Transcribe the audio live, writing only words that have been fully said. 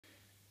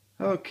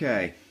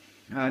Okay,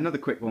 another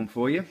quick one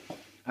for you.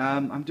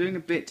 I'm doing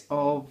a bit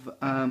of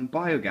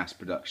biogas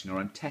production, or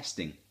I'm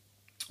testing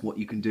what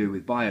you can do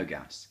with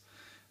biogas.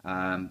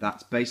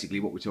 That's basically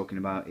what we're talking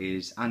about,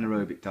 is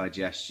anaerobic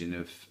digestion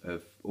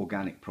of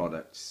organic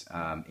products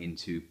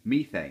into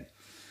methane.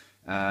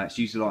 It's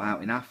used a lot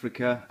out in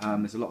Africa.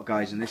 There's a lot of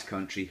guys in this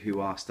country who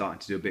are starting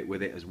to do a bit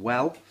with it as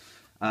well.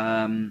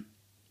 I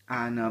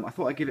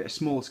thought I'd give it a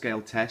small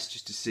scale test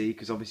just to see,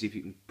 because obviously if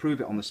you can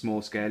prove it on the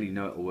small scale, you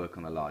know it will work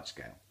on a large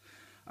scale.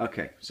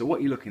 Okay, so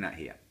what you're looking at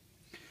here,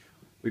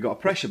 we've got a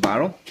pressure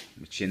barrel,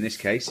 which in this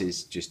case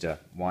is just a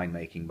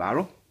wine-making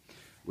barrel.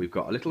 We've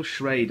got a little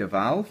Schrader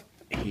valve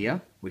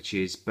here, which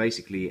is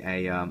basically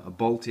a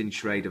bolt-in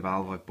Schrader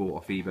valve I've bought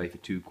off eBay for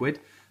 £2.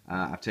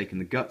 I've taken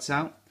the guts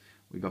out.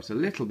 We've got a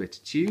little bit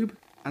of tube,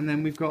 and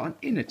then we've got an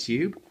inner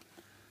tube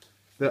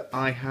that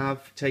I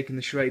have taken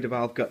the Schrader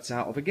valve guts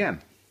out of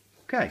again.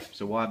 Okay,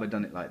 so why have I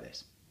done it like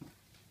this?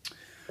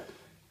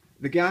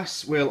 The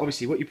gas will,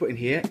 obviously what you put in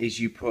here is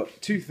you put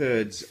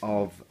 2/3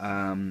 of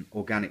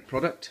organic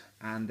product,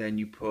 and then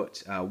you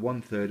put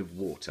 1/3 of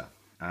water.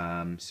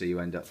 So you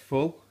end up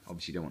full.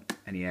 Obviously you don't want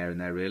any air in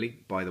there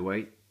really. By the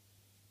way,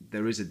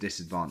 there is a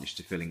disadvantage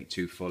to filling it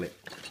too full. It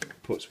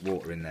puts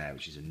water in there,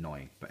 which is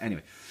annoying. But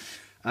anyway,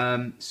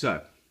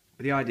 so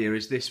the idea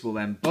is this will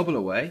then bubble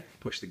away,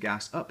 push the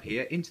gas up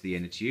here into the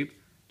inner tube.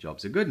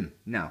 Job's a good one.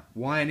 Now,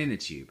 why an inner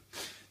tube?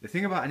 The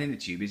thing about an inner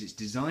tube is it's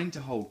designed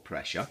to hold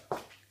pressure.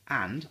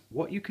 And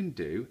what you can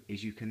do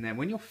is you can then,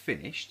 when you're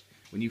finished,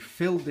 when you've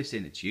filled this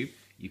inner tube,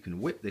 you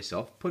can whip this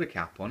off, put a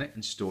cap on it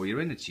and store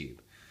your inner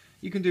tube.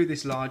 You can do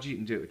this larger, you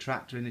can do it with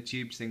tractor inner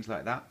tubes, things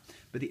like that.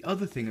 But the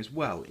other thing as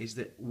well is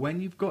that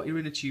when you've got your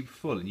inner tube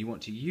full and you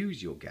want to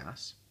use your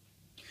gas,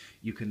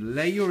 you can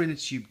lay your inner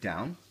tube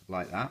down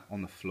like that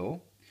on the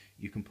floor.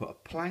 You can put a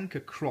plank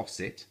across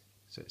it.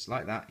 So it's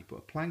like that, you put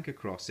a plank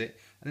across it,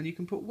 and then you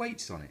can put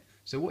weights on it.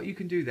 So what you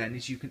can do then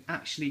is you can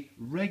actually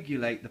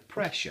regulate the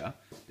pressure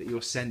that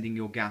you're sending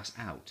your gas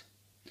out.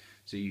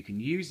 So you can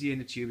use the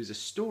inner tube as a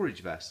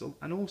storage vessel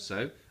and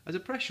also as a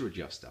pressure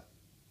adjuster.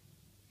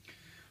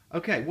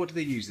 Okay, what do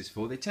they use this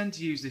for? They tend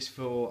to use this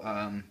for,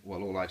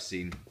 well, all I've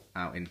seen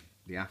out in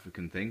the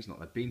African things, not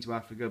that I've been to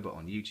Africa, but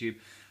on YouTube,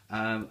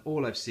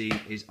 all I've seen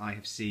is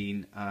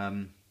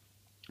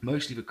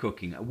mostly for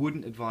cooking. I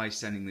wouldn't advise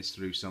sending this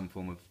through some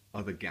form of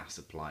other gas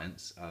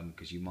appliance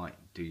because you might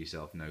do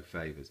yourself no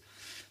favours.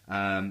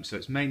 So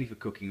it's mainly for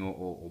cooking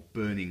or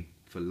burning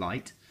for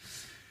light.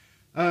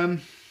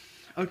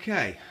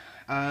 Okay,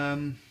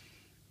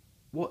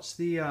 what's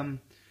the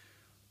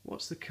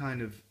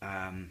kind of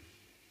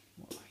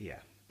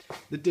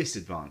the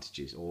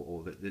disadvantages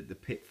or the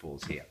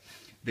pitfalls here?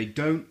 They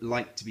don't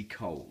like to be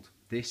cold.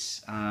 This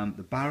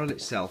the barrel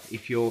itself,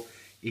 if your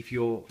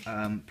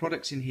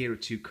products in here are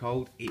too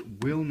cold,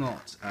 it will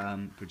not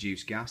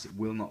produce gas, it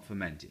will not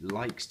ferment, it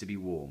likes to be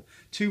warm.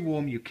 Too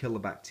warm, you kill the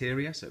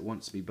bacteria, so it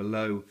wants to be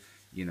below,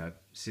 you know,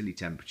 silly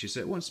temperature, so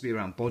it wants to be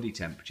around body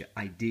temperature,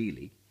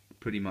 ideally,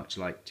 pretty much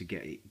like to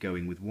get it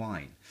going with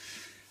wine.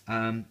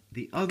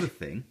 The other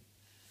thing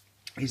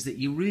is that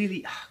you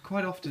really,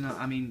 quite often,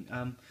 I mean,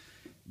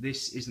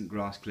 this isn't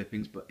grass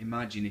clippings, but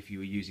imagine if you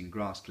were using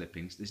grass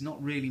clippings, there's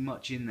not really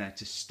much in there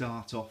to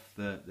start off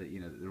the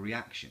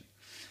reaction.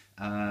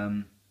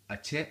 A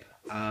tip,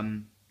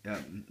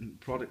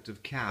 product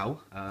of cow,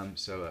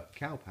 so a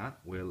cow pat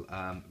will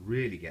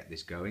really get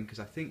this going, because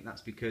I think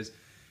that's because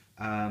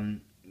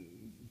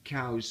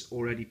cows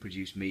already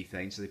produce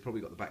methane, so they've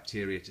probably got the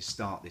bacteria to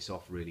start this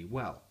off really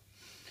well.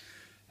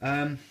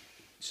 But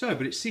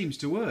it seems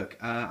to work.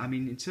 I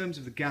mean, in terms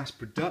of the gas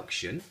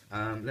production,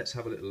 let's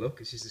have a little look.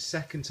 This is the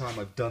second time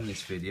I've done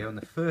this video, and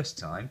the first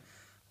time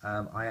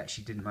I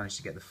actually didn't manage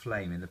to get the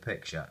flame in the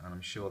picture, and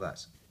I'm sure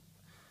that's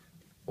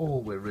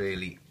all we're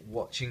really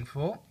watching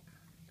for.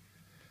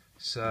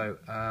 So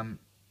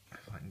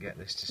if I can get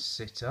this to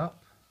sit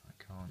up, I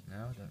can't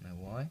now, I don't know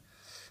why.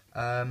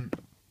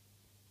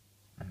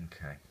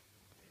 Okay,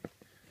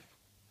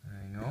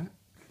 hang on.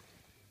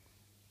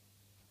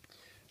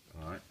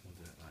 Alright, we'll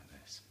do it like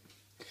this.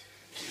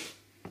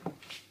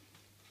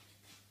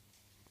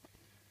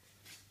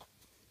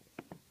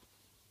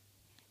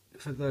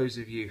 For those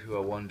of you who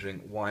are wondering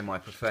why my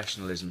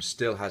professionalism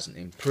still hasn't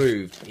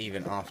improved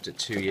even after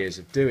 2 years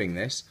of doing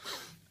this,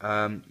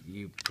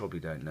 you probably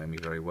don't know me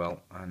very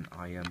well, and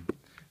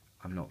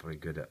I'm not very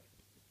good at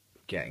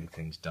getting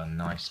things done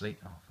nicely.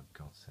 Oh, for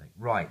God's sake.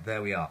 Right,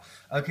 there we are.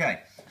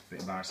 Okay, a bit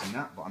embarrassing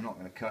that, but I'm not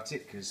going to cut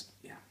it because,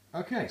 yeah.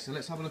 Okay, so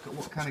let's have a look at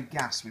what kind of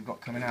gas we've got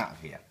coming out of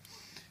here.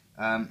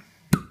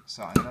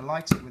 So I'm going to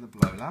light it with a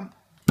blow lamp.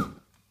 There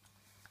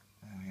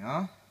we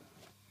are.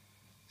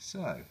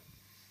 So,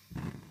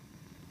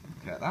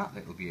 look at that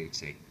little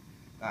beauty.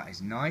 That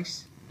is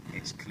nice,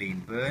 it's clean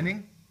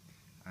burning,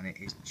 and it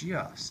is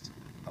just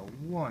a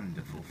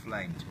wonderful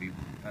flame to be,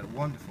 a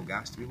wonderful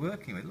gas to be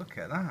working with. Look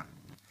at that.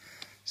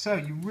 So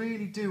you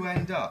really do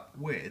end up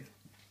with,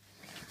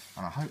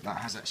 and I hope that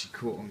has actually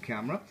caught on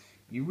camera,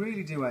 you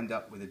really do end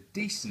up with a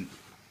decent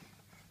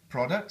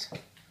product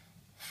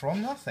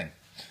from nothing.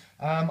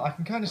 I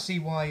can kind of see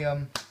why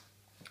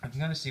I can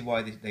kind of see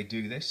why they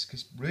do this,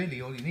 because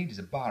really all you need is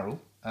a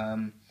barrel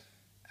and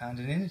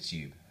an inner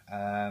tube.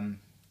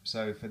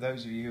 So for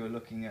those of you who are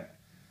looking at,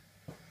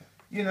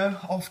 you know,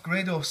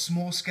 off-grid or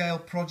small-scale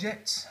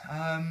projects,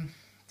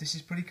 this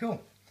is pretty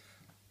cool.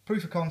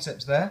 Proof of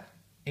concept's there.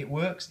 It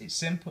works. It's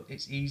simple.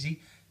 It's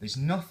easy. There's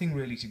nothing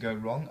really to go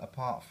wrong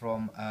apart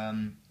from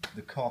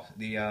apart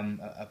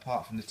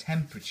from the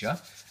temperature.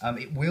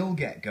 It will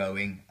get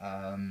going.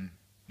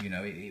 You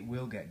know, it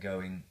will get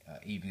going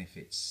even if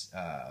it's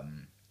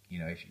you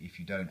know, if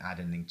you don't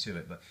add anything to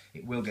it, but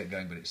it will get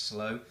going, but it's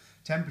slow.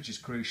 Temperature's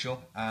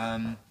crucial.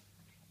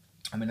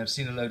 I mean, I've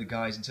seen a load of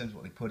guys in terms of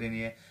what they put in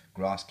here.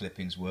 Grass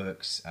clippings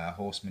works,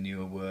 horse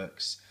manure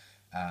works,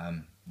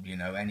 you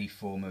know, any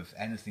form of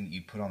anything that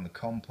you put on the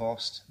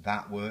compost,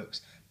 that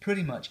works.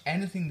 Pretty much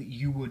anything that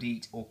you would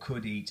eat or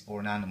could eat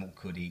or an animal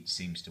could eat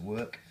seems to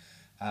work.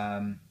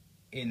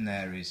 In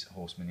there is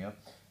horse manure,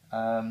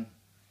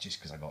 just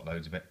because I got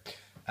loads of it.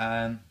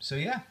 So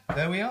yeah,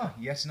 there we are.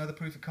 Yes, another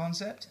proof of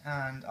concept,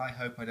 and I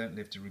hope I don't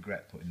live to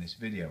regret putting this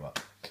video up.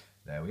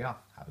 There we are.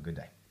 Have a good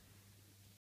day.